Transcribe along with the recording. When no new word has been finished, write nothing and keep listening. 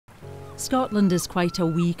Scotland is quite a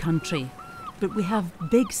wee country, but we have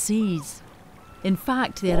big seas. In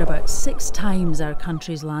fact, they are about 6 times our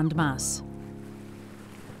country's landmass.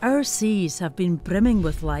 Our seas have been brimming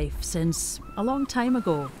with life since a long time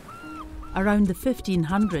ago. Around the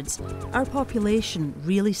 1500s, our population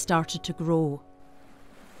really started to grow.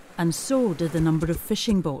 And so did the number of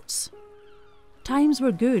fishing boats. Times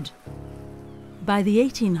were good. By the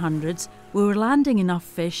 1800s, we were landing enough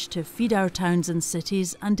fish to feed our towns and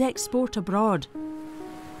cities and export abroad.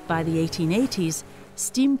 By the 1880s,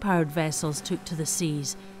 steam-powered vessels took to the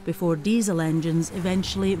seas before diesel engines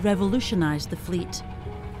eventually revolutionised the fleet.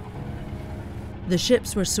 The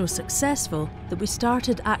ships were so successful that we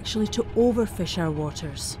started actually to overfish our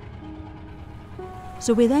waters.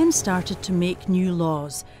 So we then started to make new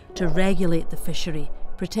laws to regulate the fishery,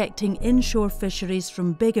 protecting inshore fisheries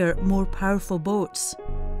from bigger, more powerful boats.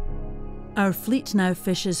 Our fleet now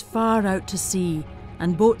fishes far out to sea,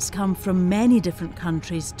 and boats come from many different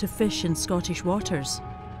countries to fish in Scottish waters.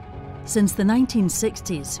 Since the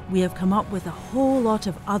 1960s, we have come up with a whole lot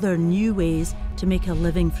of other new ways to make a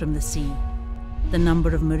living from the sea. The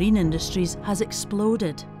number of marine industries has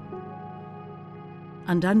exploded.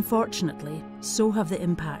 And unfortunately, so have the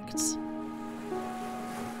impacts.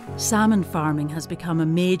 Salmon farming has become a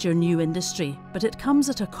major new industry, but it comes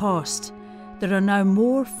at a cost. There are now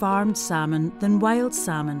more farmed salmon than wild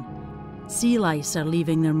salmon. Sea lice are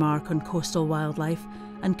leaving their mark on coastal wildlife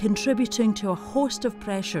and contributing to a host of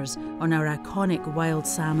pressures on our iconic wild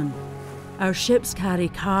salmon. Our ships carry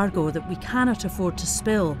cargo that we cannot afford to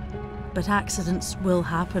spill, but accidents will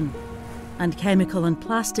happen. And chemical and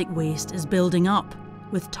plastic waste is building up,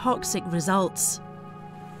 with toxic results.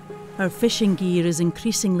 Our fishing gear is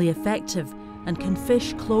increasingly effective and can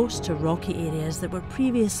fish close to rocky areas that were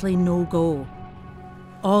previously no-go.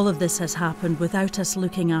 All of this has happened without us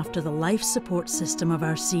looking after the life support system of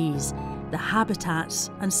our seas, the habitats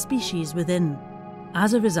and species within.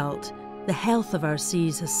 As a result, the health of our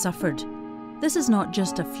seas has suffered. This is not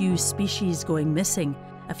just a few species going missing.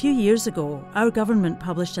 A few years ago, our government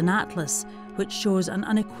published an atlas which shows an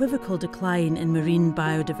unequivocal decline in marine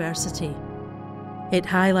biodiversity. It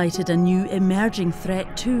highlighted a new emerging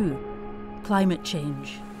threat too: climate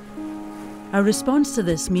change. Our response to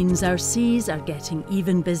this means our seas are getting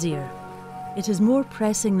even busier. It is more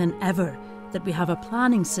pressing than ever that we have a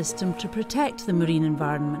planning system to protect the marine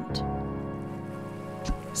environment.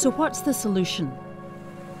 So what's the solution?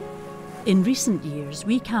 In recent years,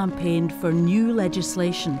 we campaigned for new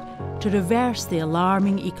legislation to reverse the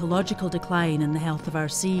alarming ecological decline in the health of our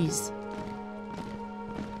seas.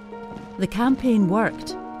 The campaign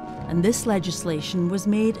worked, and this legislation was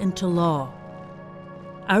made into law.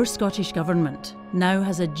 Our Scottish Government now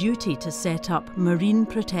has a duty to set up Marine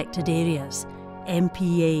Protected Areas,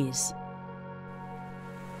 MPAs.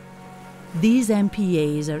 These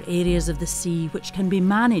MPAs are areas of the sea which can be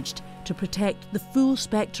managed to protect the full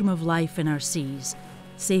spectrum of life in our seas,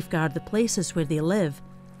 safeguard the places where they live,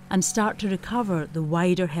 and start to recover the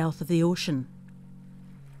wider health of the ocean.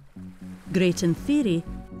 Great in theory,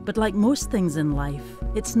 but like most things in life,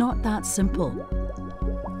 it's not that simple.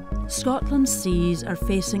 Scotland's seas are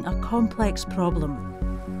facing a complex problem.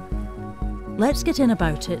 Let's get in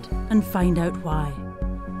about it and find out why.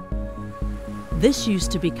 This used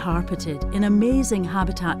to be carpeted in amazing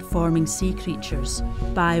habitat-forming sea creatures,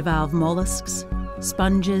 bivalve molluscs,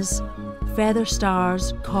 sponges, feather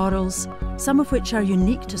stars, corals, some of which are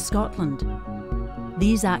unique to Scotland.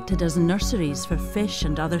 These acted as nurseries for fish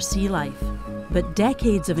and other sea life, but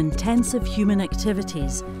decades of intensive human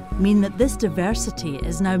activities mean that this diversity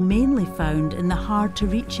is now mainly found in the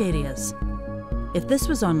hard-to-reach areas. If this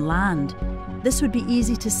was on land, this would be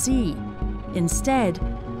easy to see. Instead,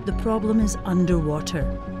 the problem is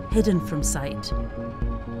underwater, hidden from sight.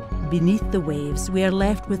 Beneath the waves, we are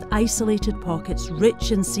left with isolated pockets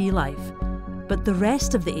rich in sea life, but the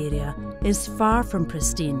rest of the area is far from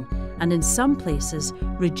pristine and in some places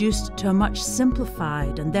reduced to a much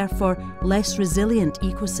simplified and therefore less resilient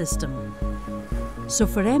ecosystem. So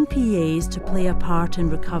for MPAs to play a part in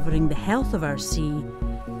recovering the health of our sea,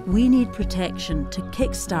 we need protection to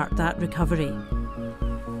kickstart that recovery.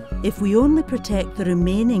 If we only protect the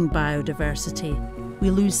remaining biodiversity, we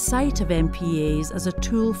lose sight of MPAs as a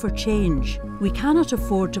tool for change. We cannot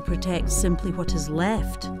afford to protect simply what is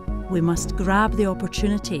left. We must grab the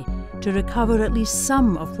opportunity to recover at least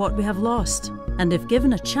some of what we have lost. And if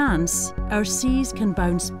given a chance, our seas can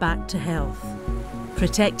bounce back to health.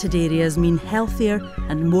 Protected areas mean healthier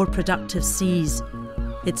and more productive seas.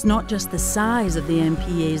 It's not just the size of the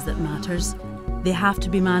MPAs that matters. They have to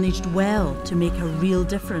be managed well to make a real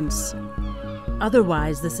difference.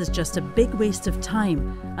 Otherwise, this is just a big waste of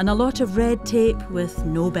time and a lot of red tape with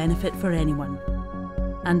no benefit for anyone.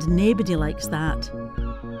 And nobody likes that.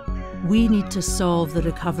 We need to solve the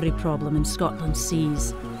recovery problem in Scotland's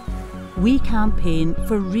seas. We campaign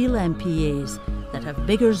for real MPAs that have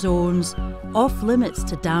bigger zones, off limits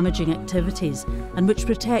to damaging activities, and which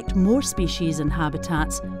protect more species and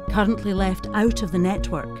habitats currently left out of the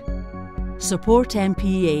network. Support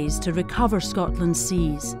MPAs to recover Scotland's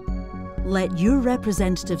seas. Let your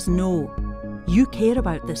representatives know you care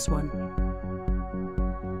about this one.